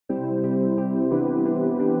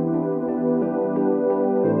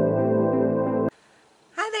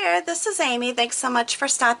there, this is Amy. Thanks so much for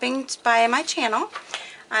stopping by my channel.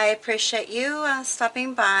 I appreciate you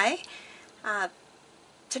stopping by.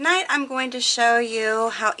 Tonight I'm going to show you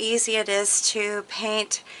how easy it is to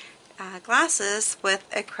paint glasses with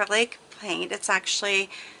acrylic paint. It's actually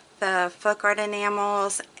the folk art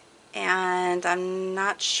enamels, and I'm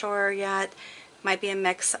not sure yet, might be a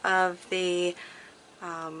mix of the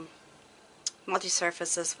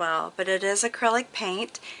multi-surface as well, but it is acrylic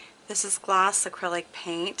paint. This is gloss acrylic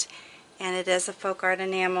paint, and it is a folk art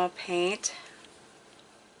enamel paint.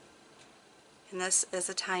 And this is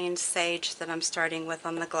Italian sage that I'm starting with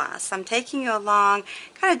on the glass. I'm taking you along,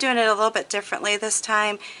 kind of doing it a little bit differently this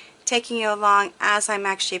time, taking you along as I'm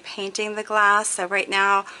actually painting the glass. So right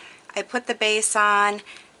now I put the base on,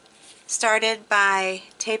 started by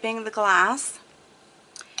taping the glass,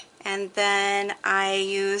 and then I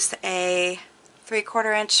use a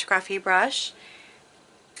 3/4 inch Scruffy brush,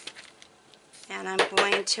 and I'm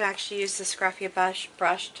going to actually use the Scruffy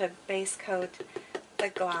brush to base coat the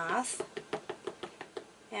glass.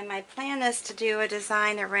 And my plan is to do a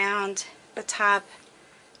design around the top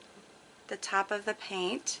of the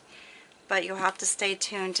paint, but you'll have to stay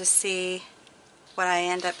tuned to see what I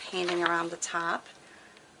end up painting around the top.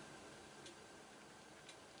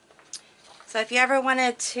 So if you ever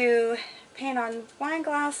wanted to paint on wine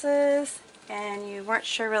glasses and you weren't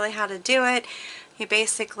sure really how to do it, you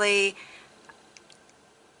basically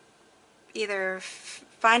either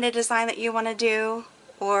find a design that you want to do,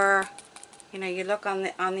 or you look on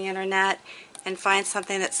the internet and find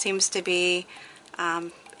something that seems to be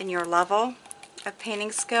in your level of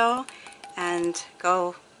painting skill, and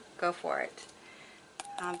go for it.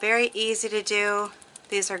 Very easy to do.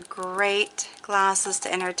 These are great glasses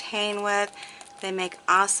to entertain with. They make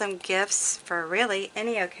awesome gifts for really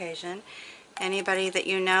any occasion. Anybody that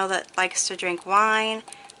you know that likes to drink wine,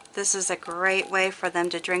 this is a great way for them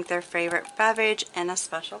to drink their favorite beverage in a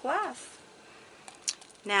special glass.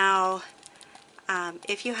 Now,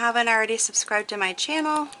 if you haven't already subscribed to my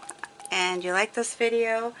channel and you like this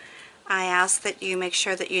video, I ask that you make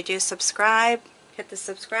sure that you do subscribe. Hit the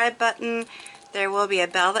subscribe button. There will be a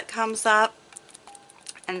bell that comes up,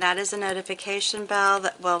 and that is a notification bell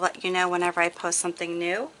that will let you know whenever I post something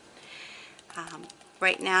new.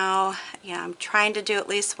 Right now, I'm trying to do at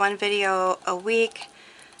least one video a week,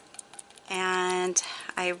 and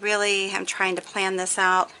I really am trying to plan this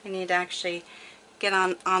out. I need to actually get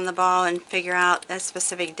on the ball and figure out a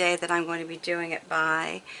specific day that I'm going to be doing it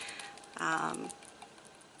by.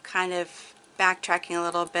 Kind of backtracking a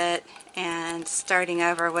little bit and starting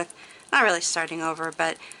over with, not really starting over,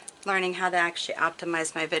 but learning how to actually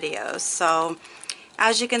optimize my videos. So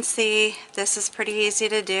as you can see, this is pretty easy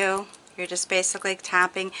to do. You're just basically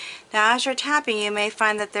tapping. Now as you're tapping, you may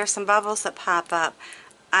find that there's some bubbles that pop up.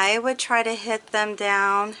 I would try to hit them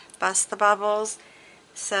down, bust the bubbles,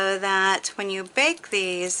 so that when you bake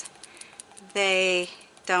these, they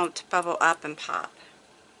don't bubble up and pop.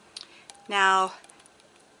 Now,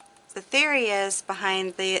 the theory is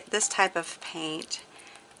behind this type of paint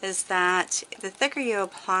is that the thicker you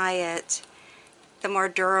apply it, the more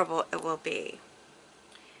durable it will be.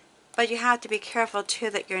 But you have to be careful too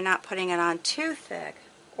that you're not putting it on too thick,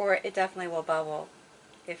 or it definitely will bubble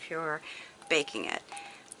if you're baking it.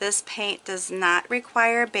 This paint does not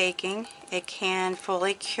require baking. It can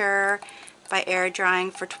fully cure by air drying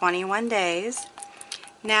for 21 days.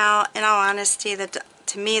 Now, in all honesty,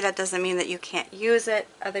 to me that doesn't mean that you can't use it.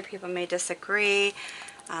 Other people may disagree.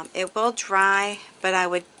 It will dry, but I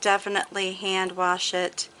would definitely hand wash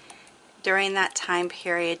it during that time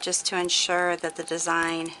period just to ensure that the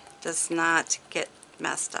design does not get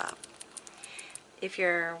messed up. If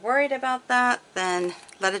you're worried about that, then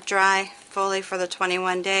let it dry fully for the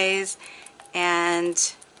 21 days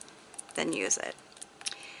and then use it.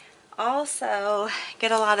 Also,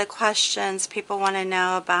 get a lot of questions. People want to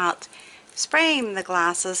know about spraying the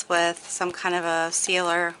glasses with some kind of a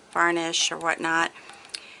sealer, varnish, or whatnot.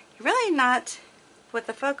 You're really not, with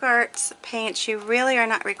the folk arts paints, you really are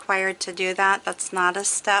not required to do that. That's not a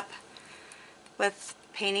step with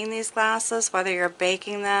painting these glasses, whether you're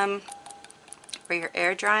baking them or you're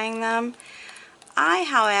air drying them. I,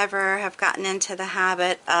 however, have gotten into the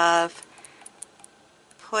habit of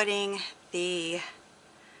putting I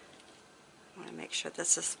want to make sure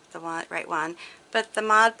this is the right one, but the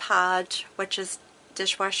Mod Podge, which is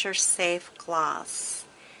dishwasher safe gloss.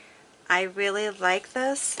 I really like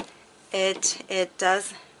this. It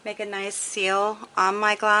does make a nice seal on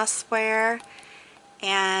my glassware,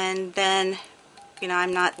 and then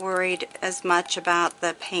I'm not worried as much about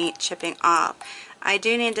the paint chipping off. I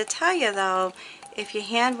do need to tell you though, if you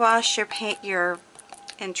hand wash your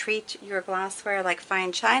and treat your glassware like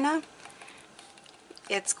fine china,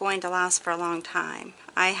 it's going to last for a long time.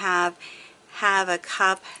 I have a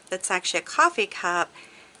cup that's actually a coffee cup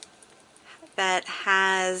that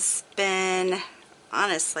has been,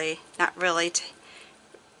 honestly, not really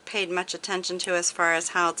paid much attention to as far as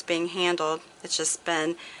how it's being handled. It's just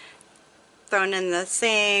been thrown in the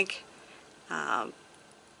sink, I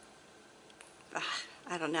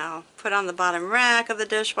don't know, put on the bottom rack of the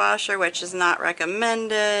dishwasher, which is not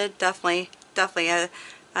recommended. Definitely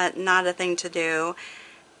not a thing to do.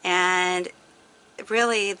 And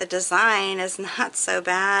really, the design is not so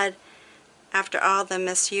bad after all the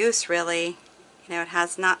misuse. Really, you know, it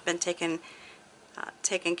has not been taken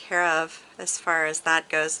care of as far as that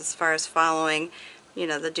goes, as far as following, you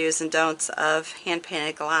know, the do's and don'ts of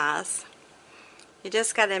hand-painted glass. You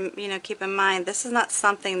just got to, you know, keep in mind, this is not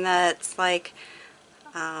something that's like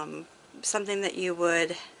something that you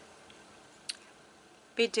would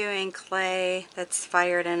be doing clay that's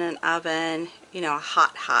fired in an oven, you know, a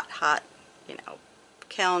hot, you know,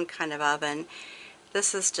 kiln kind of oven.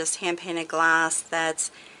 This is just hand-painted glass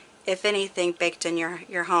that's, if anything, baked in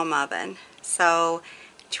your home oven. So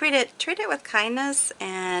treat it with kindness,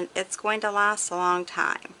 and it's going to last a long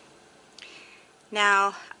time.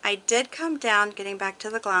 Now, I did come down, getting back to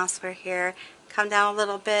the glassware here, come down a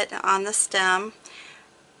little bit on the stem.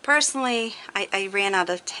 Personally, I ran out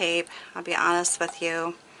of tape, I'll be honest with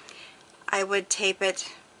you. I would tape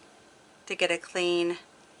it to get a clean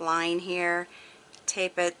line here,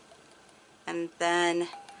 tape it, and then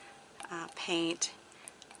paint.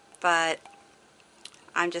 But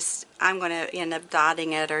I'm going to end up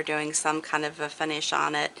dotting it or doing some kind of a finish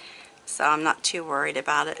on it, so I'm not too worried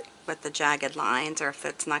about it with the jagged lines, or if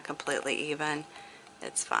it's not completely even,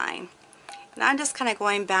 it's fine. And I'm just kind of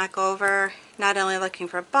going back over, not only looking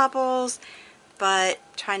for bubbles, but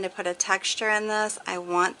trying to put a texture in this. I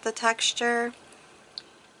want the texture.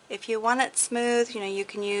 If you want it smooth, you know, you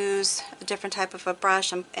can use a different type of a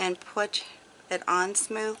brush and put it on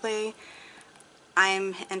smoothly.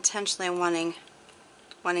 I'm intentionally wanting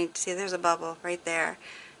to see, there's a bubble right there,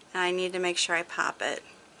 and I need to make sure I pop it.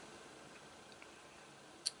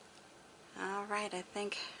 Alright, I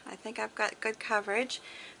think I've got good coverage.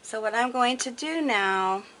 So what I'm going to do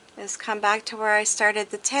now is come back to where I started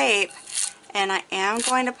the tape, and I am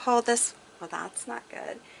going to pull this, well, that's not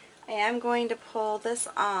good. I am going to pull this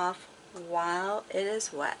off while it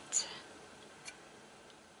is wet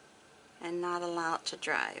and not allow it to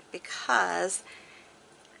dry, because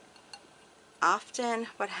often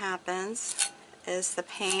what happens is the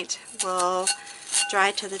paint will dry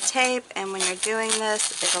to the tape, and when you're doing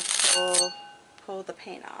this, it'll pull the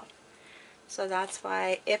paint off. So that's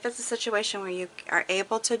why, if it's a situation where you are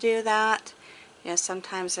able to do that, you know,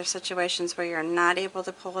 sometimes there's situations where you're not able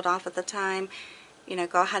to pull it off at the time, you know,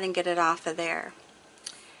 go ahead and get it off of there.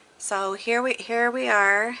 So here we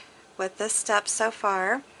are with this step so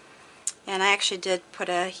far, and I actually did put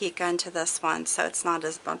a heat gun to this one, so it's not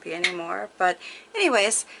as bumpy anymore. But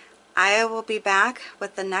anyways, I will be back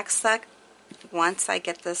with the next set once I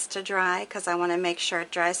get this to dry, because I want to make sure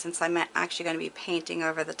it dries, since I'm actually going to be painting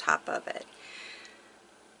over the top of it.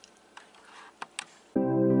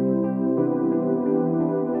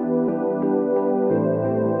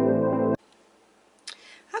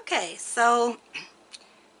 Okay, so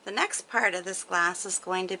the next part of this glass is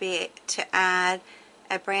going to be to add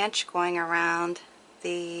a branch going around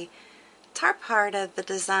the top part of the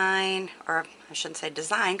design, or I shouldn't say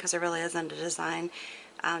design because there really isn't a design,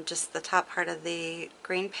 just the top part of the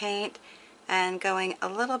green paint, and going a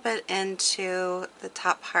little bit into the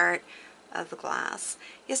top part of the glass.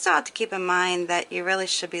 You still have to keep in mind that you really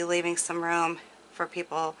should be leaving some room for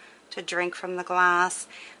people to drink from the glass,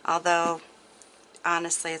 although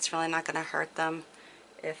honestly it's really not going to hurt them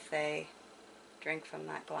if they drink from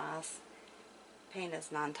that glass. Paint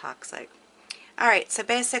is non-toxic. Alright, so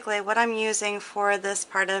basically what I'm using for this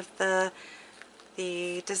part of the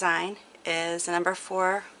design is a number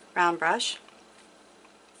 4 round brush.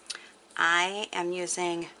 I am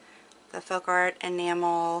using the Folk Art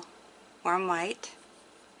Enamel Warm White,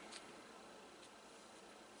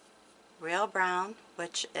 Real Brown,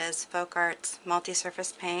 which is Folk Art's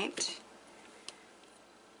multi-surface paint,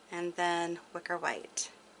 and then Wicker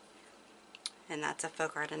White, and that's a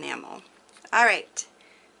Folk Art Enamel. Alright,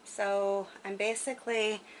 so I'm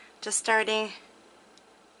basically just starting,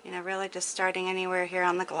 you know, really just starting anywhere here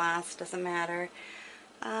on the glass, doesn't matter.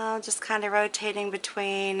 Just kind of rotating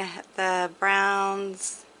between the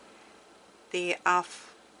browns, the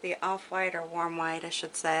off-white or warm white I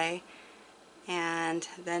should say, and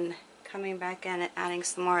then coming back in and adding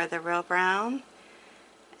some more of the real brown,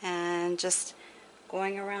 and just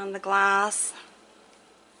going around the glass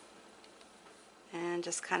and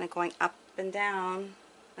just kind of going up and down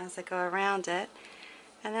as I go around it.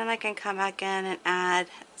 And then I can come back in and add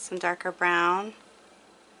some darker brown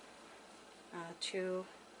to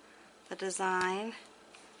the design.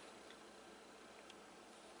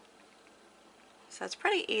 So it's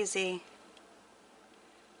pretty easy.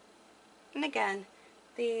 And again,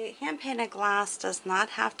 the hand-painted glass does not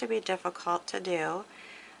have to be difficult to do.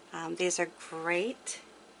 These are great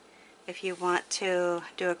if you want to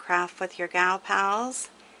do a craft with your gal pals,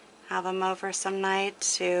 have them over some night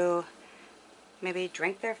to maybe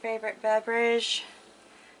drink their favorite beverage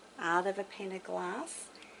out of a painted glass.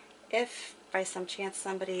 If by some chance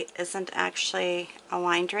somebody isn't actually a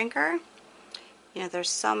wine drinker, you know, there's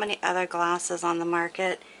so many other glasses on the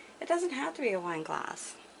market. It doesn't have to be a wine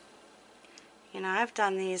glass. You know, I've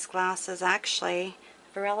done these glasses actually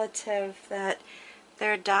for a relative that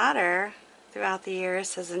their daughter throughout the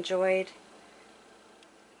years has enjoyed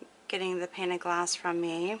getting the painted glass from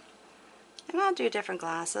me. And I'll do different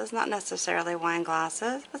glasses, not necessarily wine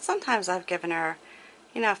glasses, but sometimes I've given her,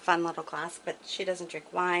 you know, a fun little glass, but she doesn't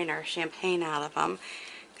drink wine or champagne out of them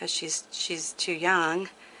because she's too young.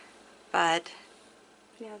 But,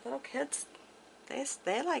 you know, little kids,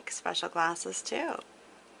 they like special glasses too.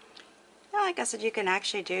 Well, like I said, you can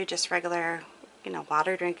actually do just regular, you know,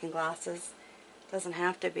 water drinking glasses. It doesn't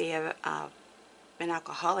have to be an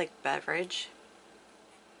alcoholic beverage.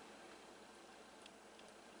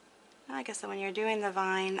 Like I said, when you're doing the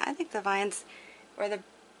vine, I think the vines, or the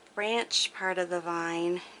branch part of the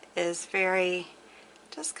vine, is very,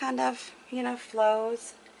 just kind of, you know,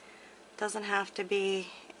 flows. Doesn't have to be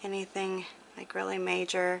anything like really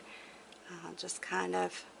major, just kind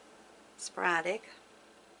of sporadic.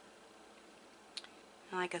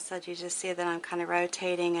 And like I said, you just see that I'm kind of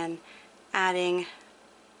rotating and adding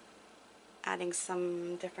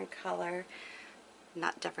some different color,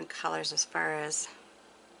 not different colors as far as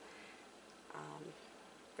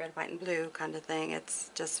red, white, and blue kind of thing. It's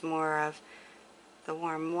just more of the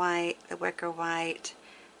warm white, the wicker white,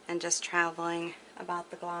 and just traveling about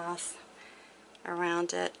the glass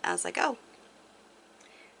around it as I go.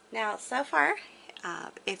 Now, so far,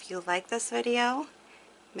 if you like this video,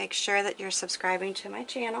 make sure that you're subscribing to my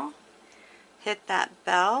channel. Hit that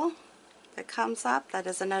bell that comes up. That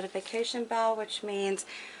is a notification bell, which means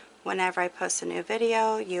whenever I post a new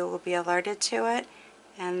video, you will be alerted to it,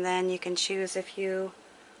 and then you can choose if you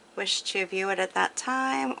wish to view it at that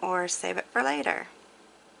time or save it for later.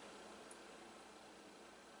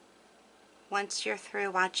 Once you're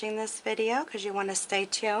through watching this video, because you want to stay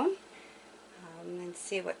tuned and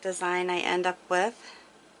see what design I end up with,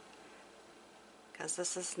 because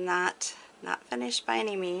this is not finished by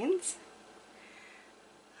any means.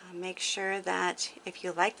 Make sure that if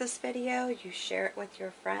you like this video, you share it with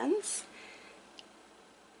your friends.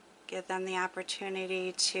 Give them the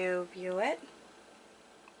opportunity to view it.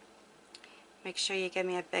 Make sure you give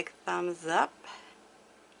me a big thumbs up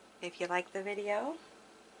if you like the video.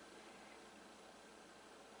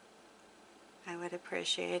 I would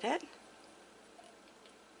appreciate it.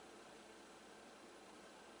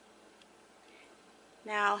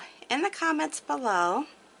 Now, in the comments below,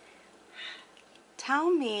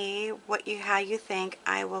 tell me how you think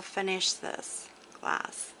I will finish this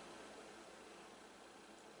glass.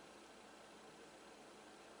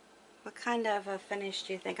 What kind of a finish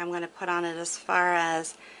do you think I'm going to put on it, as far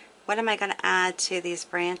as what am I going to add to these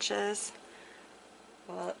branches?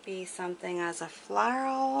 Will it be something as a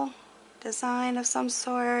floral design of some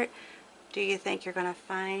sort? Do you think you're going to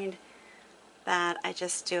find that I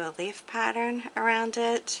just do a leaf pattern around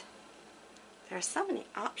it? There are so many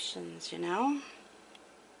options, you know.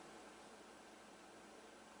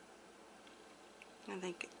 I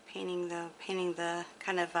think painting the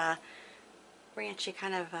kind of branchy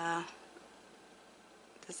kind of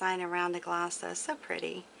design around the glass, though, is so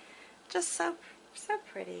pretty. Just so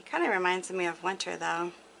pretty. Kind of reminds me of winter,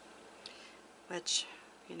 though, which,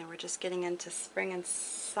 you know, we're just getting into spring and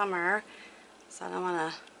summer, so I don't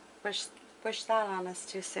want to push that on us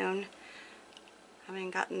too soon. I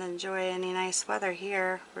haven't gotten to enjoy any nice weather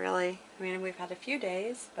here, really. I mean, we've had a few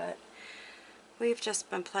days, but we've just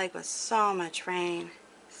been plagued with so much rain.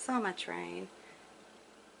 So much rain.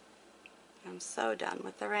 I'm so done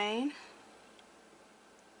with the rain.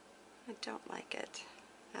 I don't like it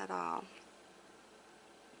at all.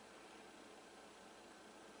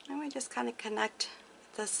 And we just kind of connect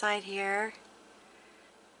this side here,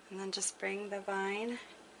 and then just bring the vine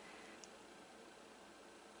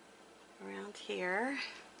around here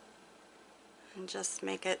and just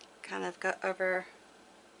make it kind of go over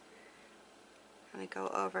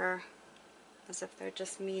as if they're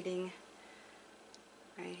just meeting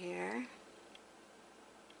right here.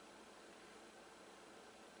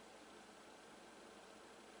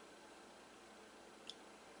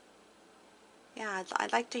 Yeah,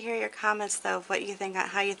 I'd like to hear your comments though of what you think,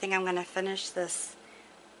 how you think I'm going to finish this.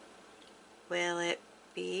 Will it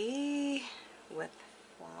be with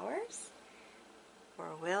flowers or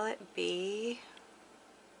will it be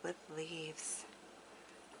with leaves?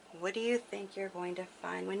 What do you think you're going to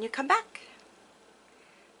find when you come back?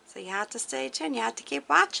 So you have to stay tuned, you have to keep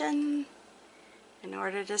watching in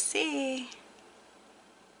order to see.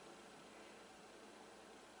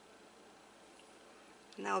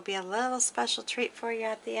 And there will be a little special treat for you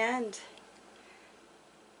at the end.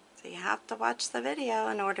 So you have to watch the video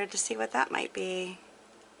in order to see what that might be.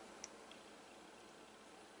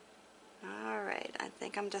 Alright, I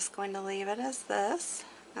think I'm just going to leave it as this,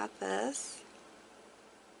 not this.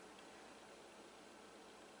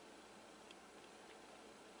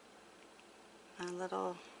 A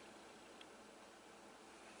little...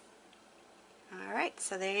 Alright,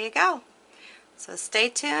 so there you go. So stay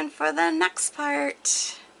tuned for the next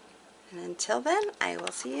part. And until then, I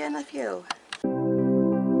will see you in a few.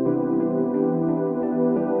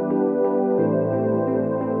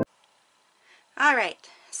 Alright,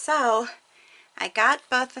 so I got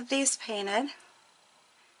both of these painted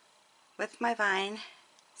with my vine.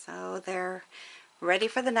 So they're ready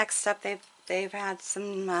for the next step. They've had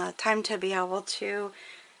some time to be able to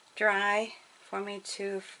dry for me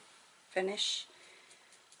to finish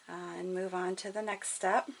and move on to the next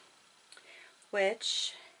step,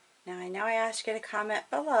 which now I know I asked you to comment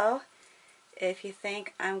below if you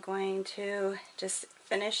think I'm going to just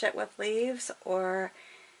finish it with leaves or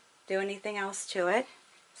do anything else to it.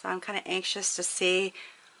 So I'm kind of anxious to see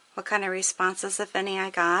what kind of responses, if any, I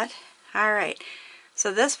got. Alright,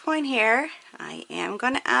 so this point here, I am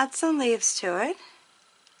going to add some leaves to it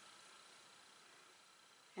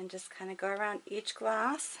and just kind of go around each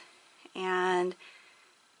glass and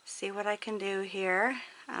see what I can do here.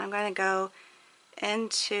 I'm going to go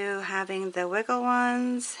into having the wiggle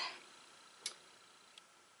ones,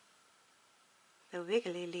 the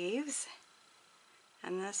wiggly leaves,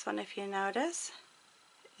 and this one, if you notice,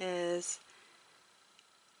 is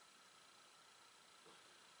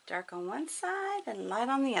dark on one side and light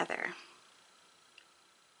on the other.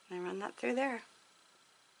 And I run that through there.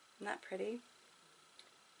 Isn't that pretty?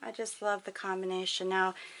 I just love the combination. Now,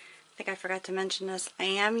 I think I forgot to mention this. I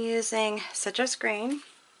am using citrus green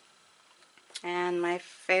and my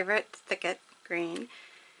favorite Thicket green.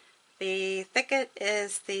 The Thicket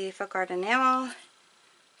is the folk art enamel.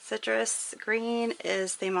 Citrus green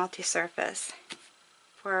is the multi-surface.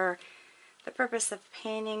 For the purpose of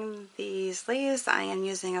painting these leaves, I am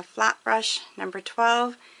using a flat brush, number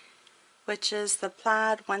 12, which is the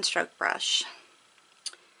plaid one-stroke brush.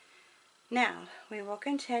 Now, we will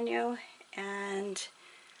continue, and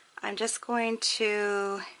I'm just going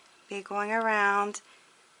to be going around,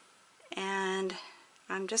 and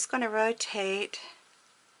I'm just going to rotate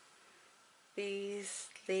these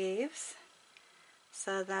leaves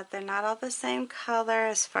so that they're not all the same color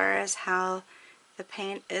as far as how the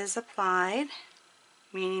paint is applied,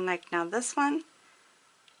 meaning like now this one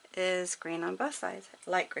is green on both sides,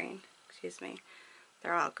 light green, excuse me,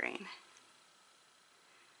 they're all green.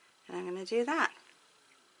 And I'm going to do that.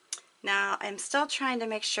 Now I'm still trying to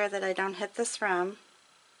make sure that I don't hit this rim,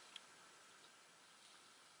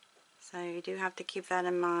 so you do have to keep that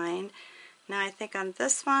in mind. Now I think on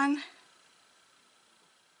this one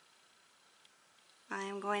I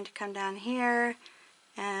am going to come down here,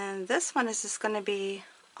 and this one is just going to be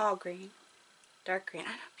all green, dark green.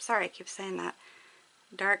 I'm sorry I keep saying that.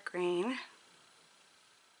 Dark green.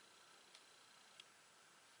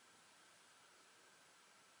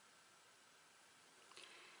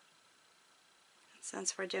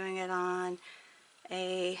 Since we're doing it on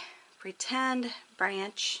a pretend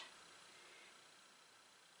branch,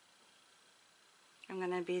 I'm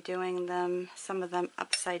going to be doing them, some of them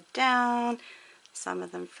upside down, some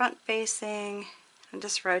of them front facing, and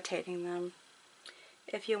just rotating them.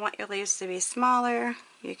 If you want your leaves to be smaller,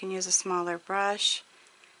 you can use a smaller brush.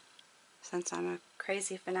 Since I'm a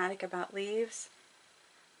crazy fanatic about leaves,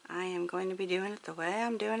 I am going to be doing it the way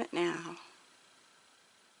I'm doing it now.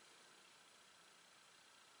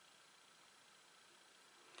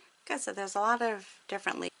 Okay, so there's a lot of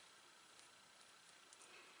different leaves.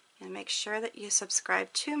 And make sure that you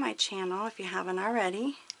subscribe to my channel if you haven't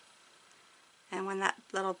already. And when that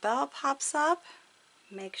little bell pops up,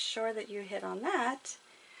 make sure that you hit on that,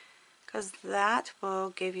 because that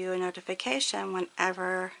will give you a notification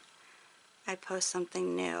whenever I post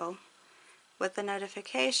something new. with the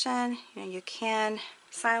notification, you can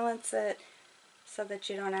silence it so that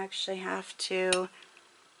you don't actually have to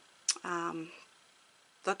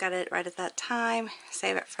look at it right at that time.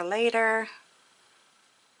 Save it for later,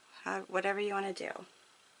 whatever you want to do.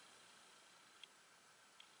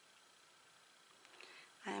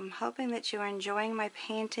 I'm hoping that you are enjoying my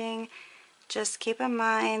painting. Just keep in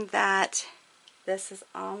mind that this is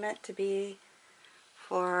all meant to be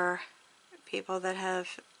for people that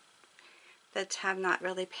have not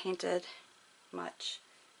really painted much.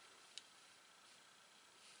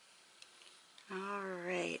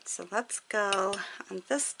 Alright, so let's go on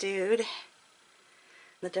this dude.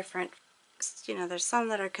 The different, there's some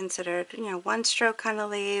that are considered, one stroke kind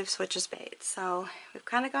of leaves, which is bait. So we've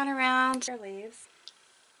kind of gone around our leaves.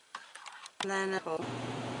 And then,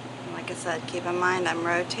 like I said, keep in mind I'm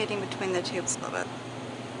rotating between the tubes a little bit.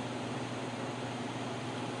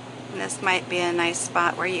 And this might be a nice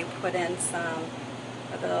spot where you put in some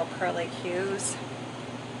of the little pearly hues.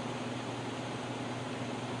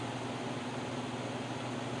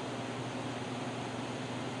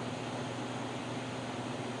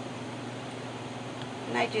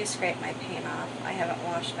 And I do scrape my paint off. I haven't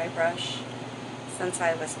washed my brush since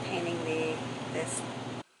I was painting this.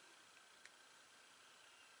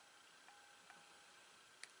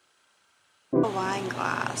 Wine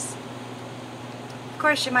glass. Of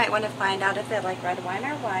course, you might want to find out if they like red wine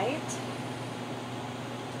or white.